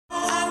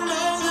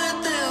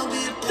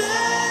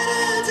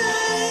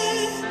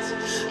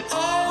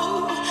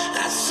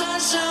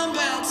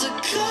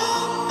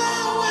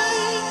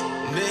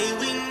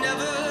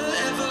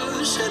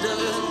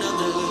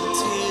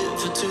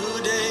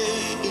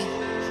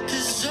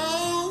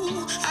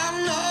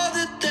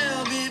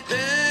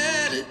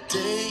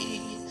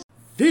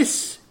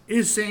This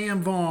is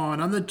Sam Vaughn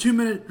on the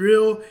 2-Minute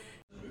Drill.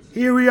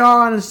 Here we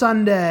are on a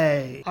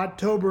Sunday,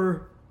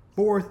 October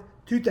 4th,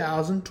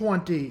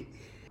 2020.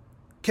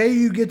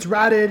 KU gets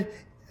routed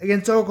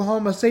against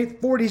Oklahoma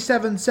State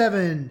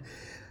 47-7,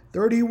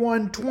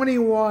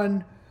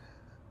 31-21,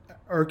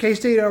 or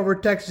K-State over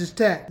Texas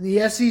Tech. In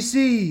the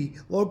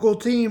SEC, local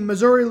team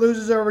Missouri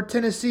loses over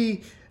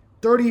Tennessee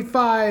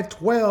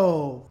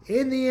 35-12.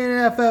 In the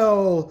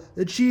NFL,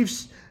 the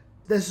Chiefs,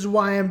 this is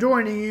why I'm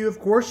joining you, of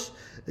course.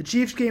 The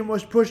Chiefs game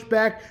was pushed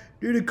back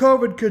due to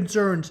COVID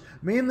concerns,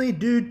 mainly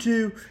due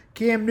to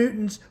Cam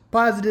Newton's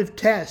positive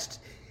test.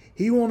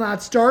 He will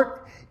not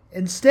start.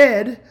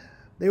 Instead,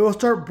 they will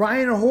start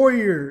Brian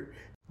Hoyer.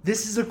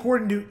 This is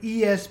according to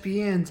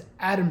ESPN's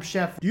Adam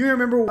Schefter. Do you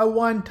remember at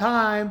one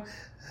time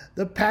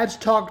the Pats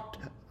talked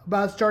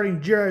about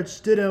starting Jarrett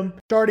Stidham,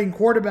 starting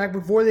quarterback,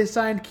 before they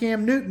signed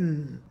Cam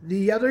Newton?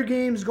 The other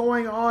games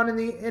going on in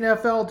the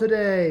NFL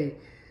today.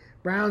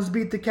 Browns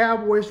beat the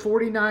Cowboys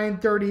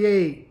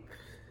 49-38.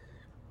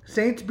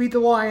 Saints beat the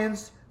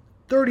Lions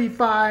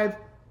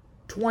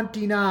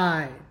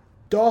 35-29.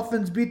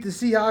 Dolphins beat the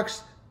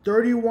Seahawks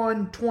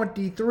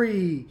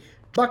 31-23.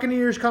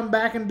 Buccaneers come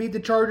back and beat the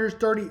Chargers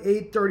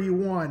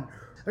 38-31.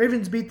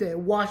 Ravens beat the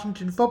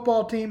Washington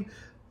football team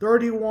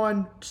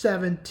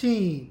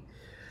 31-17.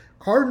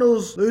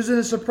 Cardinals losing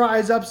a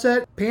surprise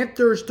upset.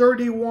 Panthers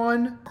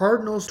 31,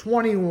 Cardinals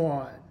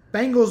 21.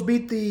 Bengals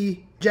beat the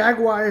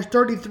Jaguars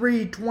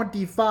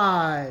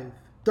 33-25.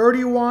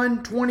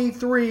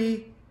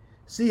 31-23.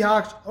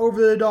 Seahawks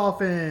over the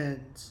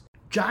Dolphins.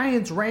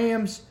 Rams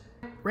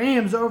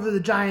over the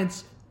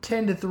Giants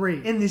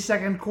 10-3 in the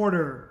second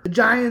quarter. The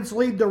Giants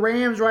lead the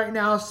Rams right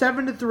now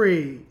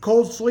 7-3.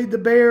 Colts lead the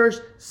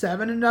Bears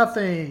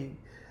 7-0.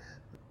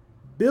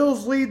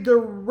 Bills lead the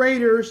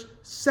Raiders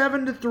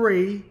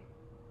 7-3.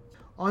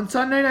 On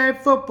Sunday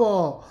Night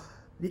Football,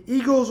 the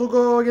Eagles will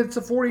go against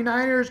the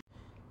 49ers.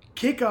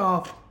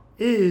 Kickoff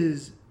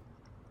is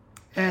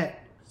at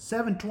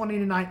 7:20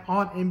 tonight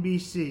on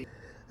NBC.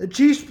 The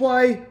Chiefs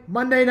play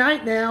Monday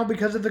night now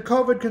because of the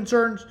COVID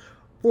concerns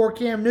for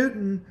Cam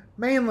Newton.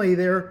 Mainly,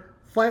 their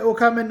flight will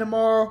come in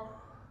tomorrow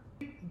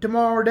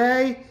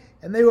day,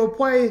 and they will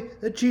play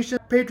the Chiefs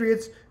and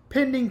Patriots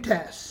pending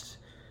tests.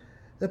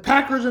 The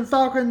Packers and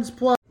Falcons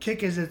play.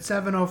 Kick is at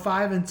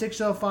 7:05 and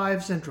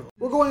 6:05 Central.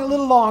 We're going a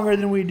little longer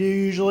than we do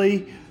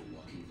usually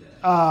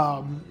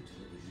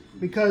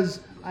because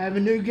I have a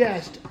new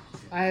guest.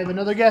 I have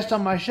another guest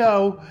on my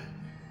show.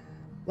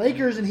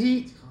 Lakers and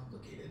Heat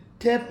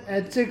tip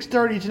at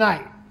 6:30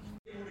 tonight.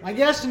 My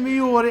guest and me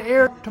will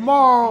air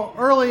tomorrow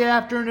early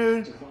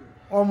afternoon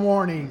or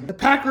morning. The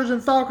Packers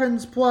and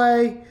Falcons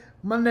play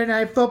Monday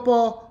Night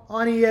Football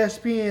on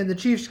ESPN. The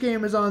Chiefs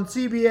game is on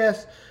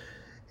CBS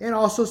and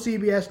also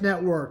CBS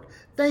Network.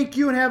 Thank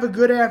you and have a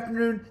good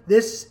afternoon.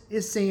 This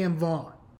is Sam Vaughn.